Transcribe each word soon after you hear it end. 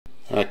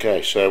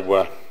Okay,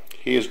 so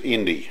here's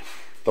Indi,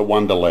 the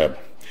Wonder Lab,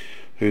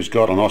 who's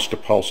got an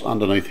Oska Pulse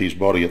underneath his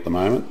body at the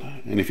moment,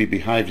 and if he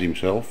behaves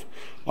himself,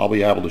 I'll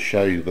be able to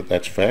show you that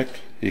that's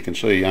fact. You can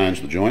see he owns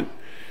the joint.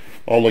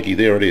 Oh looky,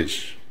 there it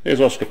is.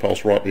 There's Oska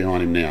Pulse right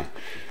behind him now.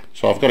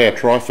 So I've got our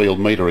tri-field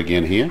meter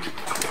again here,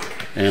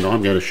 and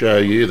I'm going to show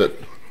you that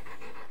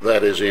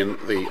that is in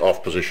the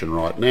off position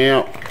right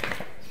now.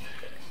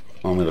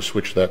 I'm going to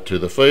switch that to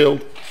the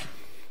field,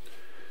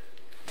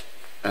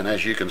 and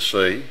as you can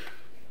see,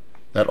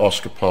 that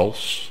Oska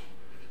Pulse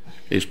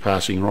is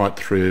passing right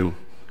through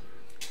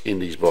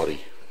Indi's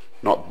body,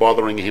 not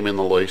bothering him in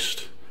the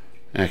least,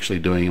 actually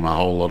doing him a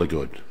whole lot of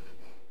good.